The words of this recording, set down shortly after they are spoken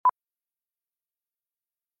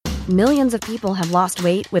Millions of people have lost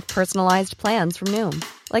weight with personalized plans from Noom.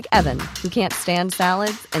 Like Evan, who can't stand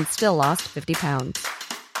salads and still lost 50 pounds.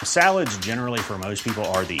 Salads generally for most people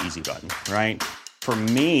are the easy button, right? For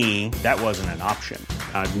me, that wasn't an option.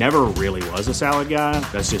 I never really was a salad guy.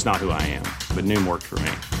 That's just not who I am. But Noom worked for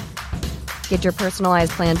me. Get your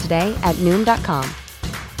personalized plan today at Noom.com.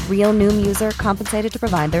 Real Noom user compensated to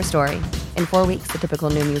provide their story. In 4 weeks, the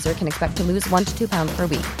typical Noom user can expect to lose 1 to 2 pounds per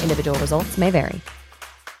week. Individual results may vary.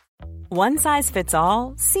 One size fits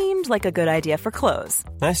all seemed like a good idea for clothes.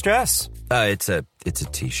 Nice dress. It's a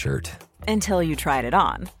t-shirt. Until you tried it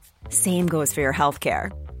on. Same goes for your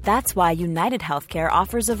healthcare. That's why United Healthcare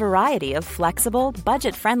offers a variety of flexible,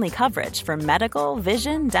 budget-friendly coverage for medical,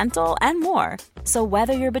 vision, dental, and more. So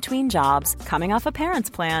whether you're between jobs, coming off a parent's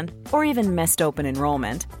plan, or even missed open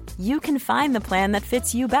enrollment, you can find the plan that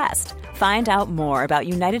fits you best. Find out more about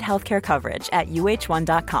United Healthcare coverage at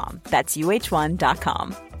uh1.com. That's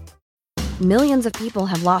uh1.com. Millions of people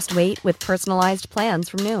have lost weight with personalized plans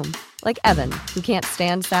from Noom. Like Evan, who can't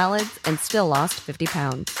stand salads and still lost 50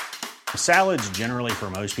 pounds. Salads generally for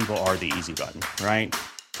most people are the easy button, right?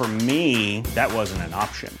 For me, that wasn't an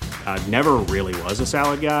option. I never really was a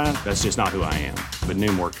salad guy. That's just not who I am. But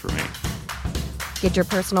Noom worked for me. Get your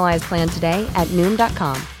personalized plan today at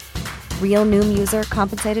Noom.com. Real Noom user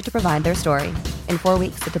compensated to provide their story. In 4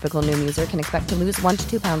 weeks, the typical Noom user can expect to lose 1 to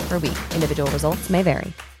 2 pounds per week. Individual results may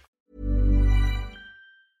vary.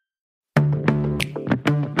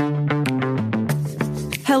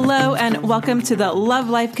 Hello, and welcome to the Love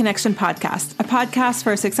Life Connection podcast, a podcast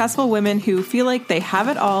for successful women who feel like they have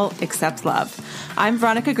it all except love. I'm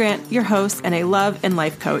Veronica Grant, your host and a love and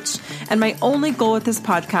life coach. And my only goal with this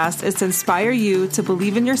podcast is to inspire you to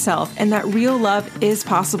believe in yourself and that real love is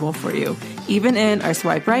possible for you, even in our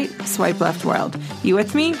swipe right, swipe left world. You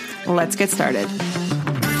with me? Let's get started.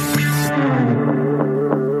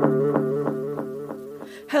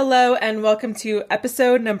 Hello, and welcome to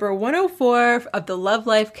episode number 104 of the Love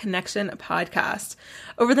Life Connection podcast.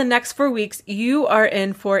 Over the next 4 weeks, you are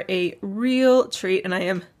in for a real treat, and I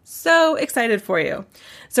am so excited for you.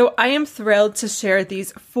 So I am thrilled to share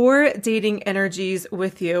these 4 dating energies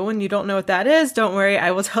with you. When you don't know what that is, don't worry,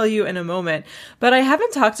 I will tell you in a moment. But I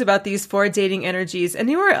haven't talked about these 4 dating energies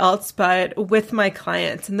anywhere else but with my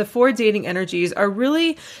clients. And the 4 dating energies are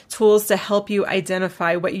really tools to help you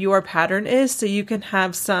identify what your pattern is so you can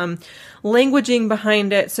have some languaging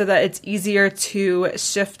behind it so that it's easier to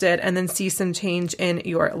shift it and then see some change in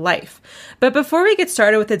your life. But before we get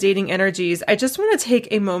started with the dating energies, I just want to take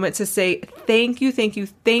a moment to say thank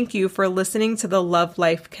you for listening to the Love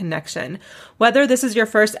Life Connection. Whether this is your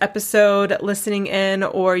first episode listening in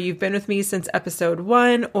or you've been with me since episode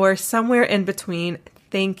 1 or somewhere in between,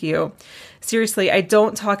 thank you. Seriously, I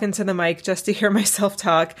don't talk into the mic just to hear myself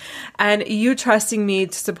talk, and you trusting me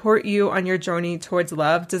to support you on your journey towards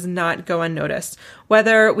love does not go unnoticed.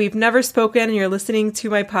 Whether we've never spoken and you're listening to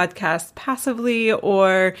my podcast passively,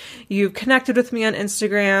 or you've connected with me on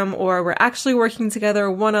Instagram, or we're actually working together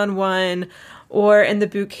one-on-one, or in the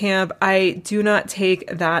boot camp, I do not take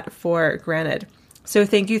that for granted. So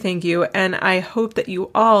thank you, and I hope that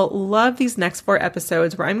you all love these next 4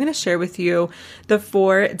 episodes where I'm going to share with you the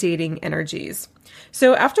 4 dating energies.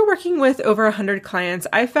 So after working with over 100 clients,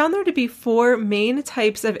 I found there to be 4 main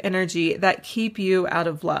types of energy that keep you out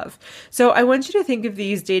of love. So I want you to think of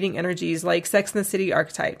these dating energies like Sex and the City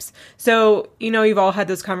archetypes. So, you've all had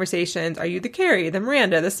those conversations. Are you the Carrie, the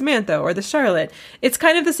Miranda, the Samantha, or the Charlotte? It's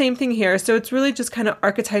kind of the same thing here. So it's really just kind of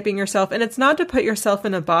archetyping yourself. And it's not to put yourself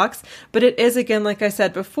in a box, but it is, again, like I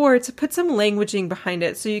said before, to put some languaging behind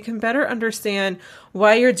it so you can better understand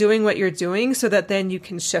why you're doing what you're doing so that then you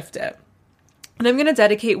can shift it. And I'm going to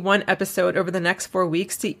dedicate 1 episode over the next 4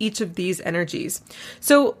 weeks to each of these energies.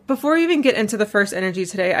 So before we even get into the first energy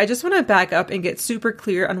today, I just want to back up and get super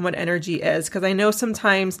clear on what energy is. Because I know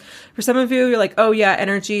sometimes for some of you, you're like, oh yeah,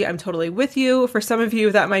 energy, I'm totally with you. For some of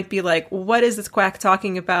you, that might be like, what is this quack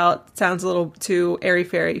talking about? Sounds a little too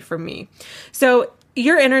airy-fairy for me. So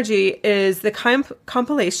your energy is the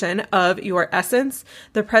compilation of your essence,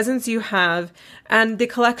 the presence you have, and the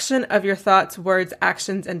collection of your thoughts, words,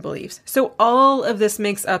 actions, and beliefs. So all of this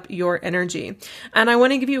makes up your energy. And I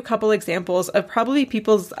want to give you a couple examples of probably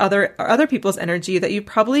other people's energy that you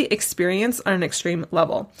probably experience on an extreme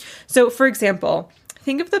level. So for example,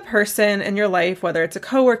 think of the person in your life, whether it's a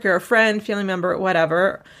coworker, a friend, family member,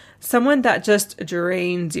 whatever, someone that just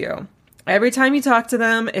drains you. Every time you talk to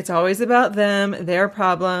them, it's always about them, their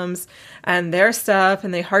problems, and their stuff,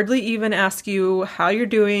 and they hardly even ask you how you're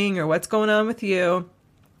doing or what's going on with you.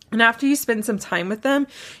 And after you spend some time with them,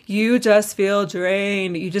 you just feel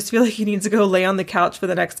drained. You just feel like you need to go lay on the couch for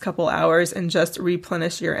the next couple hours and just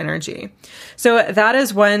replenish your energy. So that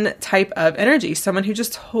is one type of energy, someone who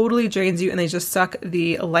just totally drains you and they just suck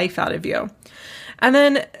the life out of you. And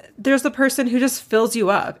then there's the person who just fills you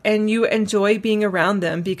up and you enjoy being around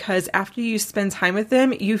them because after you spend time with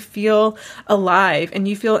them, you feel alive and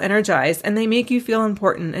you feel energized and they make you feel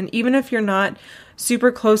important. And even if you're not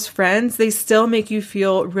super close friends, they still make you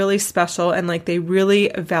feel really special and like they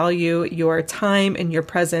really value your time and your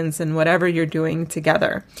presence and whatever you're doing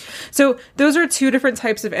together. So those are two different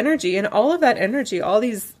types of energy, and all of that energy, all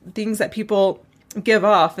these things that people give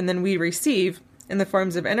off and then we receive in the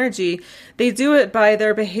forms of energy, they do it by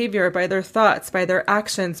their behavior, by their thoughts, by their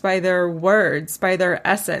actions, by their words, by their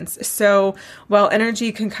essence. So while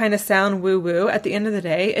energy can kind of sound woo-woo, at the end of the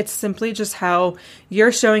day, it's simply just how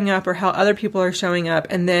you're showing up or how other people are showing up.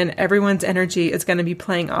 And then everyone's energy is going to be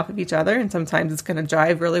playing off of each other. And sometimes it's going to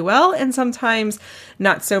jive really well. And sometimes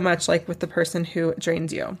not so much, like with the person who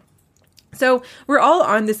drains you. So we're all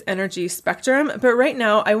on this energy spectrum, but right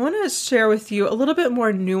now I want to share with you a little bit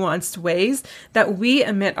more nuanced ways that we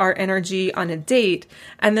emit our energy on a date,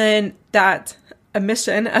 and then that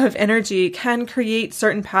emission of energy can create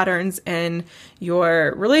certain patterns in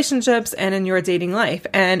your relationships and in your dating life.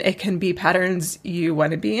 And it can be patterns you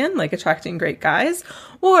want to be in, like attracting great guys,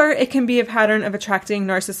 or it can be a pattern of attracting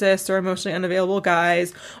narcissists or emotionally unavailable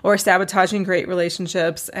guys, or sabotaging great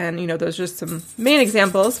relationships. And, those are just some main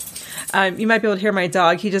examples. You might be able to hear my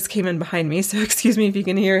dog. He just came in behind me. So excuse me if you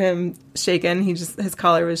can hear him shaking. His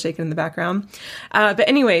collar was shaking in the background. But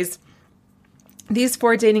anyways, these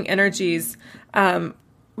 4 dating energies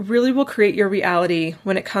really will create your reality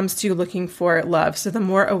when it comes to looking for love. So the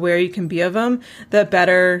more aware you can be of them, the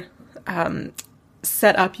better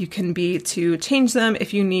set up you can be to change them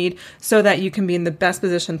if you need, so that you can be in the best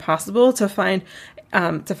position possible to find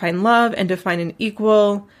love and to find an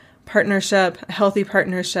equal partnership, a healthy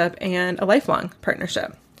partnership, and a lifelong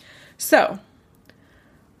partnership. So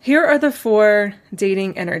here are the 4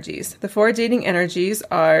 dating energies. The 4 dating energies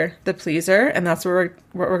are the pleaser, and that's what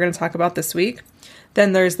we're going to talk about this week.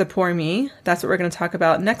 Then there's the poor me. That's what we're going to talk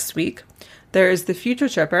about next week. There's the future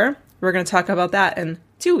tripper. We're going to talk about that in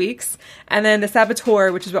 2 weeks. And then the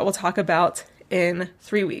saboteur, which is what we'll talk about in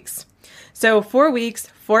 3 weeks. So 4 weeks,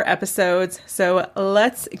 4 episodes. So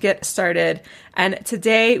let's get started. And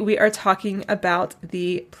today we are talking about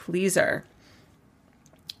the pleaser.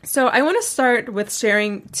 So I want to start with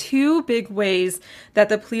sharing 2 big ways that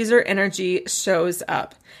the pleaser energy shows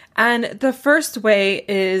up. And the first way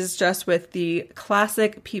is just with the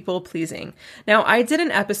classic people pleasing. Now, I did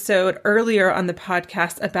an episode earlier on the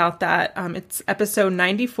podcast about that. It's episode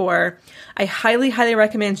 94. I highly, highly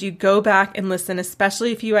recommend you go back and listen,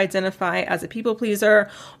 especially if you identify as a people pleaser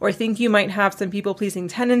or think you might have some people pleasing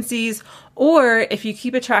tendencies, or if you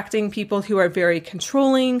keep attracting people who are very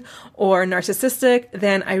controlling or narcissistic,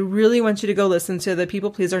 then I really want you to go listen to the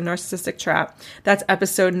people pleaser narcissistic trap. That's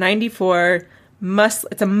episode 94.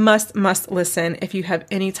 It's a must listen if you have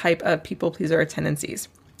any type of people pleaser tendencies.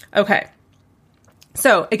 Okay.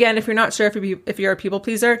 So again, if you're not sure if you're a people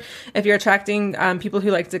pleaser, if you're attracting people who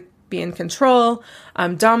like to be in control,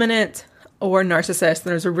 dominant, or narcissist,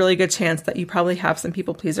 there's a really good chance that you probably have some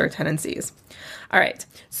people pleaser tendencies. All right.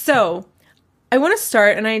 So I want to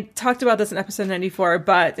start, and I talked about this in episode 94,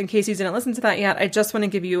 but in case you didn't listen to that yet, I just want to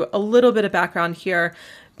give you a little bit of background here.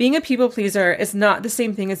 Being a people pleaser is not the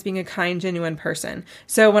same thing as being a kind, genuine person.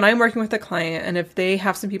 So when I'm working with a client, and if they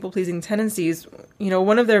have some people pleasing tendencies,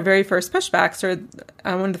 one of their very first pushbacks, or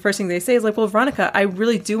one of the first things they say is like, well, Veronica, I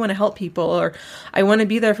really do want to help people, or I want to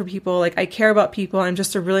be there for people. Like, I care about people. I'm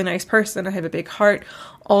just a really nice person. I have a big heart,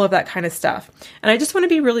 all of that kind of stuff. And I just want to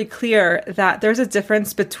be really clear that there's a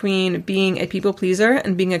difference between being a people pleaser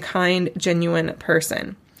and being a kind, genuine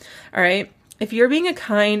person. All right. If you're being a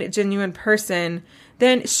kind, genuine person,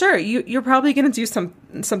 then sure, you're probably going to do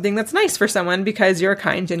something that's nice for someone because you're a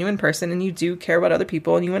kind, genuine person and you do care about other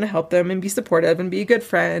people and you want to help them and be supportive and be a good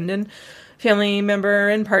friend and family member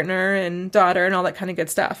and partner and daughter and all that kind of good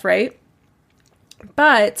stuff, right?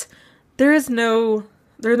 But there are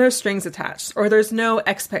no strings attached, or there's no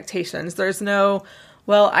expectations. There's no,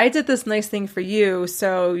 well, I did this nice thing for you,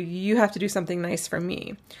 so you have to do something nice for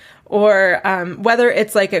me. Or whether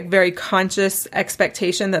it's like a very conscious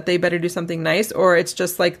expectation that they better do something nice, or it's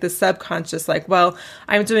just like the subconscious, like, well,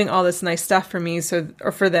 I'm doing all this nice stuff for me,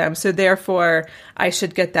 or for them, so therefore I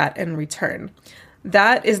should get that in return.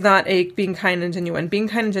 That is not being kind and genuine. Being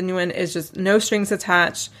kind and genuine is just no strings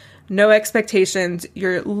attached, no expectations.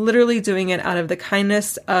 You're literally doing it out of the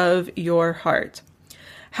kindness of your heart.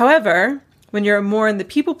 However, when you're more on the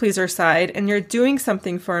people pleaser side and you're doing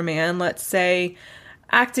something for a man, let's say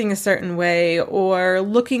acting a certain way or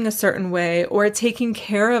looking a certain way or taking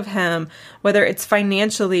care of him, whether it's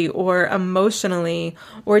financially or emotionally,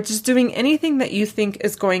 or just doing anything that you think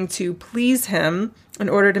is going to please him in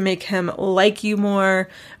order to make him like you more,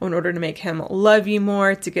 in order to make him love you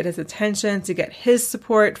more, to get his attention, to get his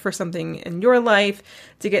support for something in your life,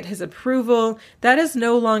 to get his approval, that is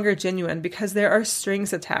no longer genuine because there are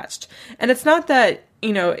strings attached. And it's not that,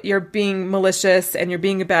 you're being malicious and you're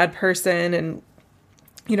being a bad person and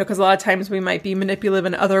because a lot of times we might be manipulative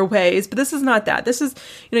in other ways, but this is not that. This is,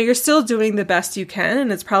 you're still doing the best you can. And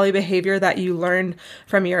it's probably behavior that you learned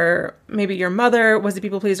from maybe your mother was a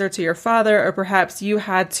people pleaser to your father, or perhaps you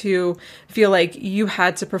had to feel like you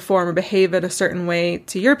had to perform or behave in a certain way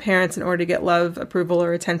to your parents in order to get love, approval,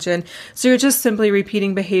 or attention. So you're just simply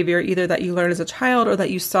repeating behavior either that you learned as a child or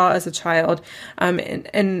that you saw as a child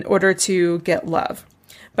in order to get love.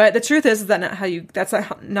 But the truth is that that's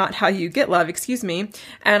not how you get love, excuse me.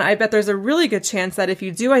 And I bet there's a really good chance that if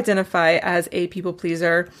you do identify as a people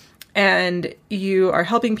pleaser and you are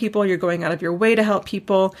helping people, you're going out of your way to help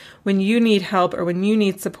people, when you need help or when you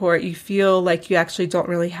need support, you feel like you actually don't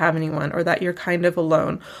really have anyone, or that you're kind of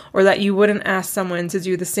alone, or that you wouldn't ask someone to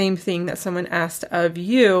do the same thing that someone asked of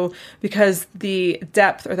you because the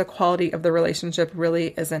depth or the quality of the relationship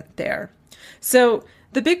really isn't there. So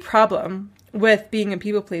the big problem with being a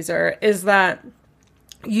people pleaser is that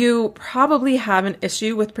you probably have an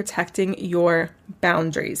issue with protecting your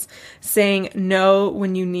boundaries, saying no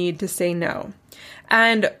when you need to say no.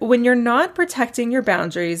 And when you're not protecting your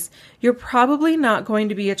boundaries, you're probably not going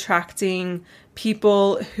to be attracting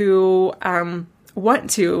people who want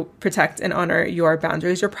to protect and honor your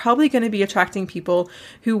boundaries. You're probably going to be attracting people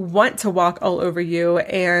who want to walk all over you.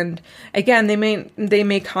 And again, they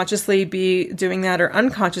may consciously be doing that or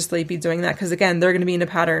unconsciously be doing that because again, they're going to be in a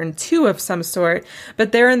pattern too of some sort,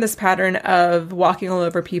 but they're in this pattern of walking all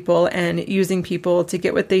over people and using people to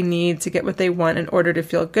get what they need, to get what they want in order to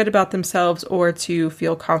feel good about themselves or to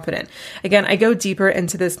feel confident. Again, I go deeper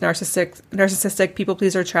into this narcissistic people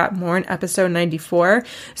pleaser trap more in episode 94.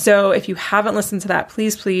 So if you haven't listened to that,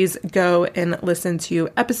 please go and listen to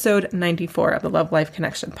episode 94 of the Love Life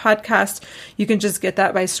Connection podcast. You can just get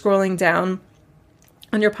that by scrolling down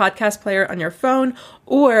on your podcast player on your phone,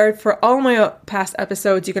 or for all my past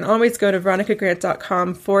episodes, you can always go to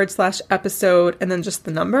veronicagrant.com/episode and then just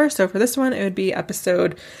the number. So for this one, it would be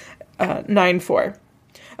episode 94.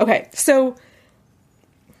 Okay, so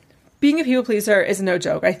being a people pleaser is no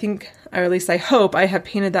joke. I think, or at least I hope, I have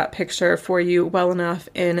painted that picture for you well enough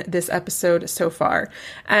in this episode so far.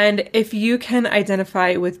 And if you can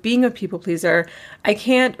identify with being a people pleaser, I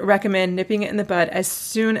can't recommend nipping it in the bud as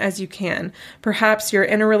soon as you can. Perhaps you're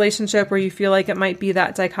in a relationship where you feel like it might be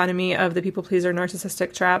that dichotomy of the people pleaser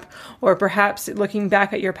narcissistic trap, or perhaps looking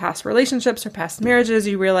back at your past relationships or past marriages,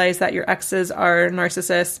 you realize that your exes are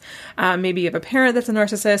narcissists. Maybe you have a parent that's a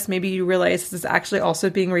narcissist. Maybe you realize this is actually also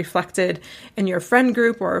being reflected in your friend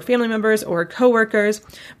group or family members or coworkers.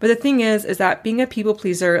 But the thing is that being a people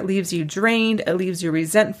pleaser leaves you drained, it leaves you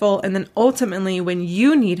resentful, and then ultimately when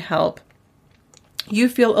you need help, you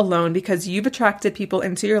feel alone because you've attracted people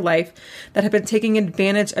into your life that have been taking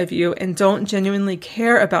advantage of you and don't genuinely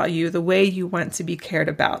care about you the way you want to be cared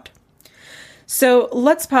about. So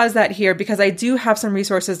let's pause that here because I do have some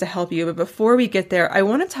resources to help you. But before we get there, I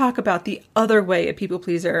want to talk about the other way a people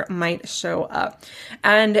pleaser might show up.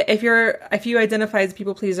 And if you identify as a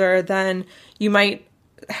people pleaser, then you might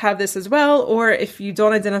have this as well. Or if you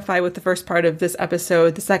don't identify with the first part of this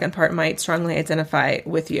episode, the second part might strongly identify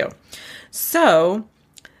with you. So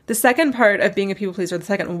the second part of being a people pleaser, the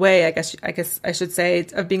second way, I guess I should say,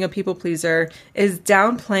 of being a people pleaser is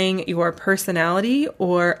downplaying your personality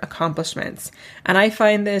or accomplishments. And I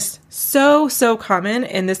find this so common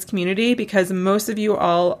in this community because most of you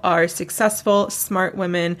all are successful, smart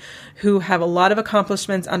women who have a lot of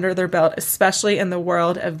accomplishments under their belt, especially in the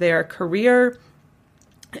world of their career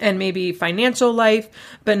and maybe financial life,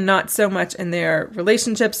 but not so much in their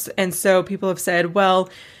relationships. And so people have said, well,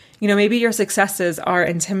 maybe your successes are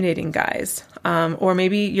intimidating guys, or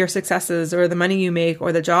maybe your successes or the money you make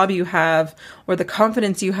or the job you have or the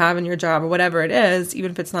confidence you have in your job or whatever it is,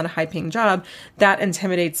 even if it's not a high-paying job, that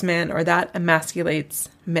intimidates men or that emasculates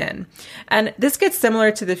men. And this gets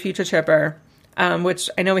similar to the future tripper, which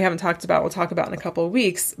I know we haven't talked about. We'll talk about in a couple of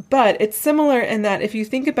weeks, but it's similar in that if you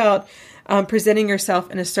think about presenting yourself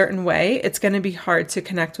in a certain way, it's going to be hard to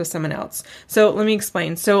connect with someone else. So let me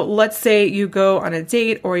explain. So let's say you go on a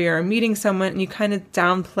date or you're meeting someone and you kind of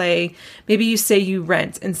downplay. Maybe you say you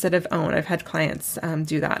rent instead of own. I've had clients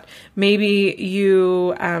do that. Maybe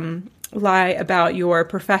you lie about your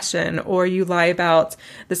profession, or you lie about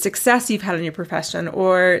the success you've had in your profession,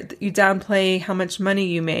 or you downplay how much money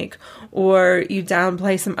you make, or you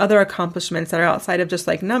downplay some other accomplishments that are outside of just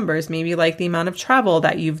like numbers, maybe like the amount of travel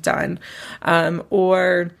that you've done,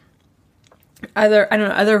 or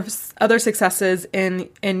other successes in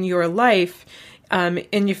your life. And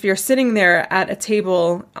if you're sitting there at a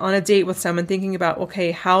table on a date with someone thinking about,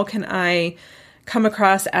 okay, how can I come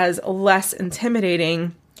across as less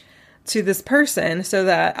intimidating to this person so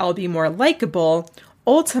that I'll be more likable,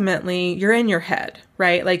 ultimately you're in your head,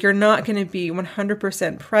 right? Like you're not going to be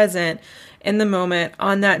 100% present in the moment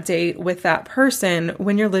on that date with that person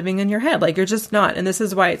when you're living in your head. Like you're just not. And this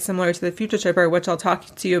is why it's similar to the future tripper, which I'll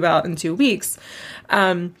talk to you about in 2 weeks.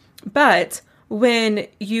 But when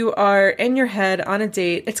you are in your head on a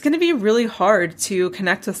date, it's going to be really hard to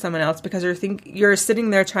connect with someone else because you're sitting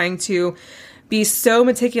there trying to be so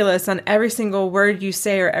meticulous on every single word you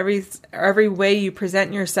say or every way you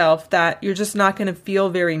present yourself that you're just not going to feel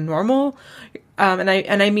very normal. And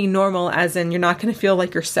I mean normal as in you're not going to feel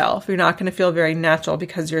like yourself. You're not going to feel very natural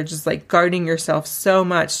because you're just like guarding yourself so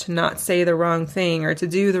much to not say the wrong thing or to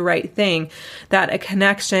do the right thing that a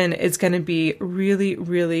connection is going to be really,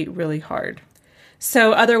 really, really hard.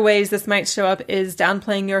 So other ways this might show up is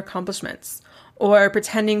downplaying your accomplishments, or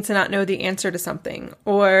pretending to not know the answer to something,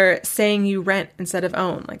 or saying you rent instead of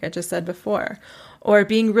own, like I just said before, or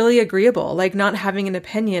being really agreeable, like not having an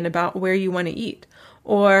opinion about where you want to eat,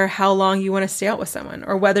 or how long you want to stay out with someone,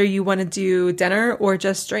 or whether you want to do dinner or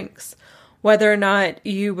just drinks, whether or not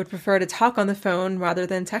you would prefer to talk on the phone rather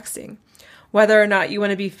than texting, whether or not you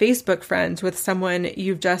want to be Facebook friends with someone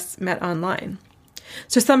you've just met online.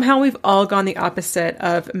 So somehow we've all gone the opposite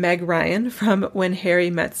of Meg Ryan from When Harry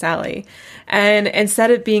Met Sally. And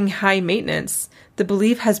instead of being high maintenance, the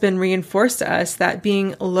belief has been reinforced to us that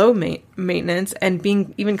being low maintenance and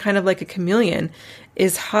being even kind of like a chameleon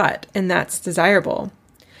is hot and that's desirable.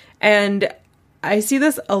 And I see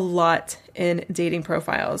this a lot in dating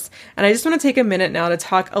profiles. And I just want to take a minute now to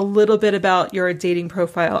talk a little bit about your dating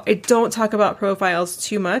profile. I don't talk about profiles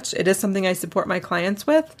too much. It is something I support my clients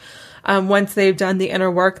with. Once they've done the inner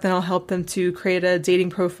work, then I'll help them to create a dating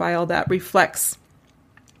profile that reflects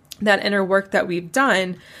that inner work that we've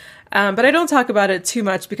done. But I don't talk about it too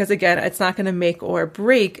much because, again, it's not going to make or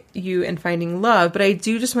break you in finding love. But I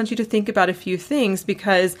do just want you to think about a few things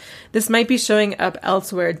because this might be showing up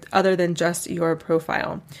elsewhere other than just your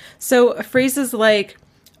profile. So phrases like,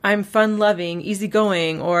 I'm fun-loving,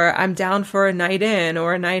 easygoing, or I'm down for a night in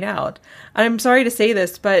or a night out. I'm sorry to say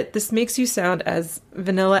this, but this makes you sound as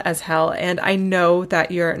vanilla as hell. And I know that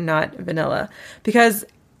you're not vanilla because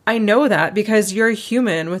you're a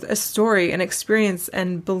human with a story and experience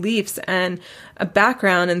and beliefs and a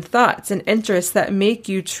background and thoughts and interests that make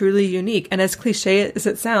you truly unique. And as cliche as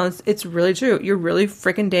it sounds, it's really true. You're really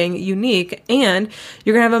freaking dang unique, and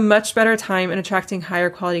you're going to have a much better time in attracting higher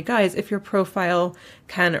quality guys if your profile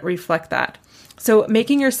can reflect that. So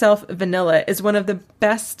making yourself vanilla is one of the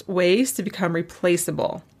best ways to become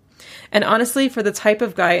replaceable. And honestly, for the type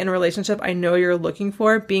of guy in a relationship I know you're looking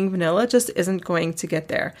for, being vanilla just isn't going to get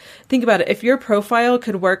there. Think about it. If your profile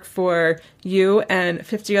could work for you and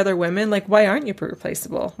 50 other women, like, why aren't you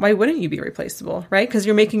replaceable? Why wouldn't you be replaceable, right? Because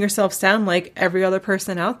you're making yourself sound like every other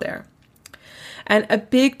person out there. And a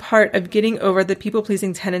big part of getting over the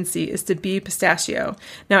people-pleasing tendency is to be pistachio.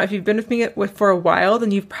 Now, if you've been with me for a while, then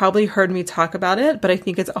you've probably heard me talk about it, but I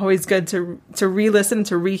think it's always good to re-listen,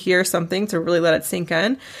 to rehear something, to really let it sink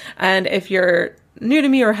in. And if you're new to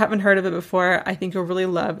me or haven't heard of it before, I think you'll really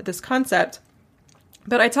love this concept.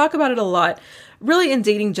 But I talk about it a lot, really in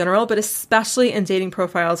dating general, but especially in dating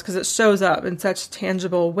profiles because it shows up in such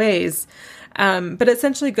tangible ways. But it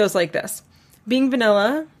essentially goes like this. Being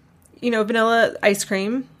vanilla... vanilla ice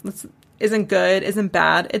cream isn't good, isn't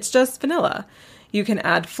bad. It's just vanilla. You can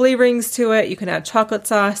add flavorings to it. You can add chocolate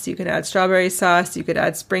sauce. You can add strawberry sauce. You could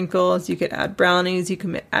add sprinkles. You could add brownies. You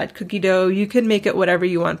can add cookie dough. You can make it whatever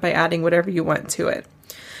you want by adding whatever you want to it.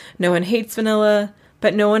 No one hates vanilla,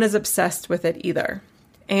 but no one is obsessed with it either.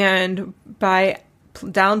 And by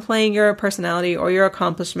downplaying your personality or your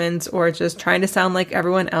accomplishments or just trying to sound like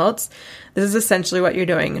everyone else, this is essentially what you're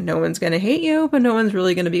doing. No one's going to hate you, but no one's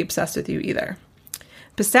really going to be obsessed with you either.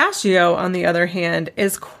 Pistachio, on the other hand,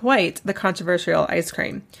 is quite the controversial ice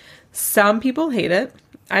cream. Some people hate it.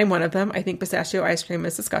 I'm one of them. I think pistachio ice cream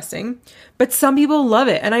is disgusting, but some people love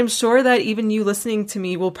it. And I'm sure that even you listening to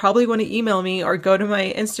me will probably want to email me or go to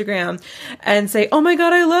my Instagram and say, oh my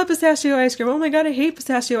God, I love pistachio ice cream. Oh my God, I hate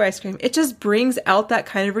pistachio ice cream. It just brings out that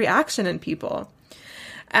kind of reaction in people.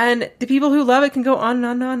 And the people who love it can go on and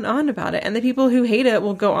on and on about it. And the people who hate it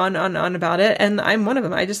will go on and on about it. And I'm one of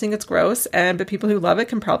them. I just think it's gross. But people who love it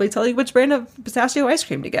can probably tell you which brand of pistachio ice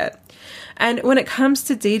cream to get. And when it comes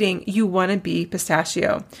to dating, you want to be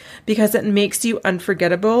pistachio because it makes you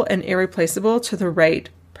unforgettable and irreplaceable to the right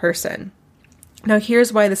person. Now,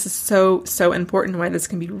 here's why this is so important, why this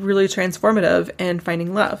can be really transformative in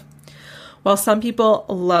finding love. While some people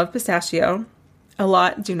love pistachio, a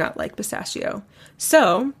lot do not like pistachio.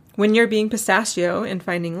 So when you're being pistachio and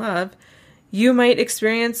finding love, you might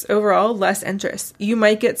experience overall less interest. You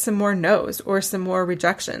might get some more no's or some more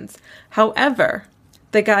rejections. However,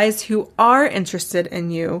 the guys who are interested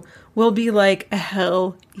in you will be like, a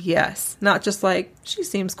hell yes. Not just like, she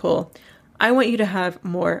seems cool. I want you to have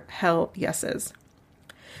more hell yeses.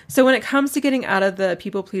 So when it comes to getting out of the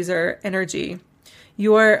people pleaser energy,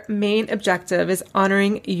 your main objective is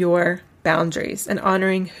honoring your boundaries and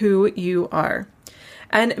honoring who you are.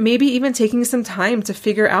 And maybe even taking some time to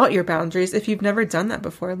figure out your boundaries if you've never done that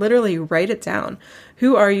before. Literally write it down.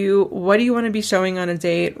 Who are you? What do you want to be showing on a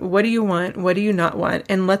date? What do you want? What do you not want?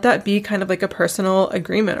 And let that be kind of like a personal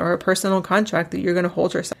agreement or a personal contract that you're going to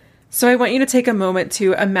hold yourself. So I want you to take a moment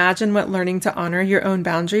to imagine what learning to honor your own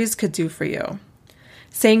boundaries could do for you.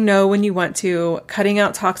 Saying no when you want to, cutting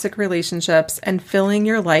out toxic relationships, and filling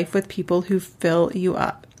your life with people who fill you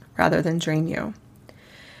up rather than drain you.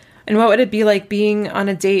 And what would it be like being on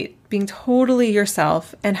a date, being totally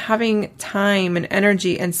yourself and having time and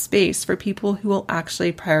energy and space for people who will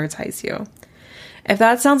actually prioritize you? If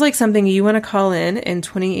that sounds like something you want to call in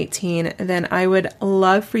 2018, then I would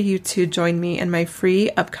love for you to join me in my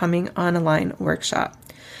free upcoming online workshop.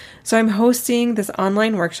 So I'm hosting this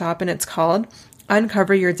online workshop and it's called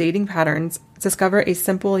Uncover Your Dating Patterns, Discover a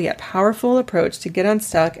Simple Yet Powerful Approach to Get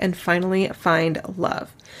Unstuck and Finally Find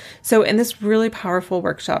Love. So in this really powerful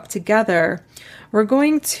workshop together, we're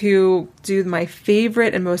going to do my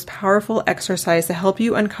favorite and most powerful exercise to help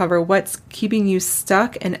you uncover what's keeping you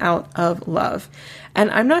stuck and out of love.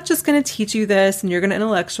 And I'm not just going to teach you this and you're going to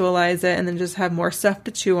intellectualize it and then just have more stuff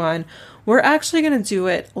to chew on. We're actually going to do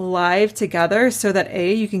it live together so that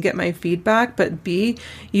A, you can get my feedback, but B,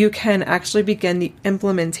 you can actually begin the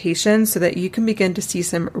implementation so that you can begin to see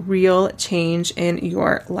some real change in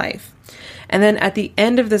your life. And then at the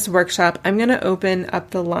end of this workshop, I'm going to open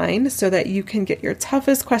up the line so that you can get your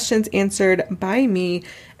toughest questions answered by me,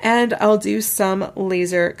 and I'll do some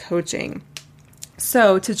laser coaching.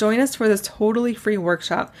 So to join us for this totally free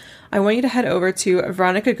workshop, I want you to head over to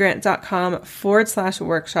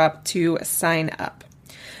veronicagrant.com/workshop to sign up.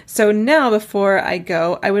 So now before I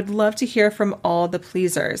go, I would love to hear from all the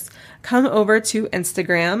pleasers. Come over to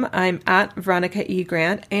Instagram. I'm at Veronica E.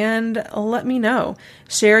 Grant and let me know.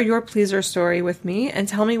 Share your pleaser story with me and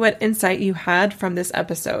tell me what insight you had from this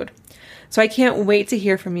episode. So I can't wait to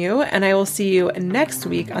hear from you, and I will see you next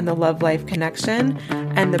week on the Love Life Connection.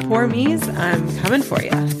 And the poor me's, I'm coming for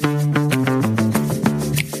you.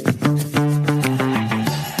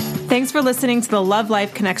 Thanks for listening to the Love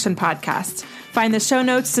Life Connection podcast. Find the show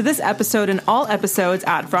notes to this episode and all episodes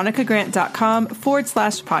at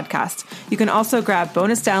veronicagrant.com/podcast. You can also grab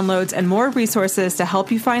bonus downloads and more resources to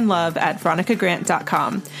help you find love at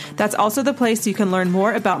veronicagrant.com. That's also the place you can learn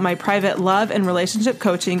more about my private love and relationship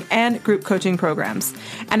coaching and group coaching programs.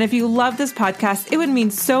 And if you love this podcast, it would mean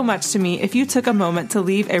so much to me if you took a moment to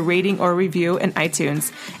leave a rating or review in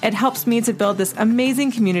iTunes. It helps me to build this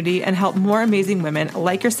amazing community and help more amazing women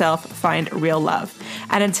like yourself find real love.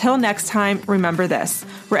 And until next time, remember this: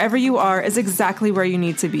 wherever you are is exactly where you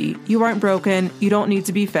need to be. You aren't broken. You don't need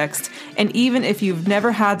to be fixed. And even if you've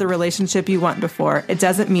never had the relationship you want before, it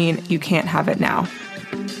doesn't mean you can't have it now.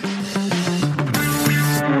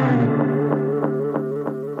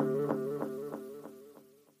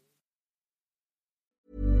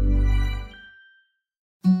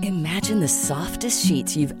 Imagine the softest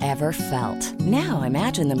sheets you've ever felt. Now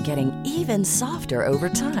imagine them getting even softer over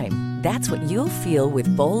time. That's what you'll feel with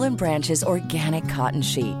Boll & Branch's organic cotton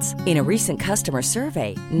sheets. In a recent customer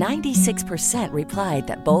survey, 96% replied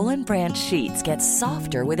that Boll & Branch sheets get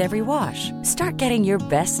softer with every wash. Start getting your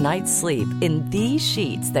best night's sleep in these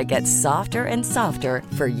sheets that get softer and softer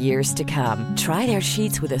for years to come. Try their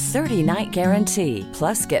sheets with a 30-night guarantee.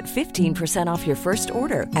 Plus, get 15% off your first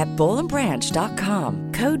order at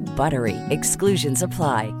bollandbranch.com. Code BUTTERY. Exclusions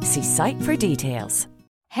apply. See site for details.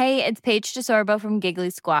 Hey, it's Paige DeSorbo from Giggly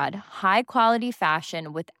Squad. High quality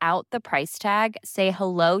fashion without the price tag. Say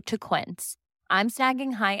hello to Quince. I'm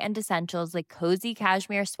snagging high-end essentials like cozy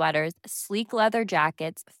cashmere sweaters, sleek leather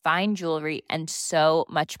jackets, fine jewelry, and so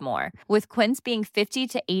much more. With Quince being 50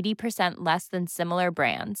 to 80% less than similar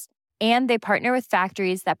brands. And they partner with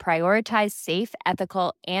factories that prioritize safe,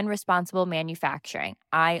 ethical, and responsible manufacturing.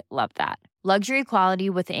 I love that. Luxury quality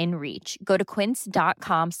within reach. Go to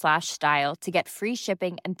quince.com/style to get free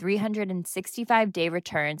shipping and 365-day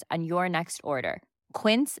returns on your next order.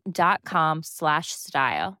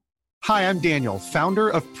 Quince.com/style. Hi, I'm Daniel, founder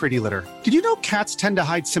of Pretty Litter. Did you know cats tend to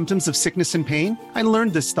hide symptoms of sickness and pain? I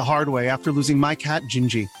learned this the hard way after losing my cat,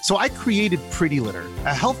 Gingy. So I created Pretty Litter,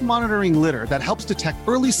 a health monitoring litter that helps detect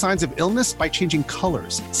early signs of illness by changing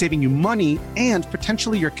colors, saving you money and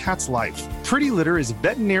potentially your cat's life. Pretty Litter is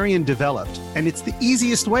veterinarian developed, and it's the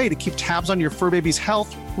easiest way to keep tabs on your fur baby's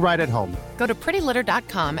health right at home. Go to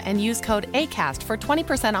prettylitter.com and use code ACAST for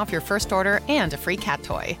 20% off your first order and a free cat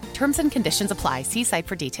toy. Terms and conditions apply. See site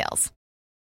for details.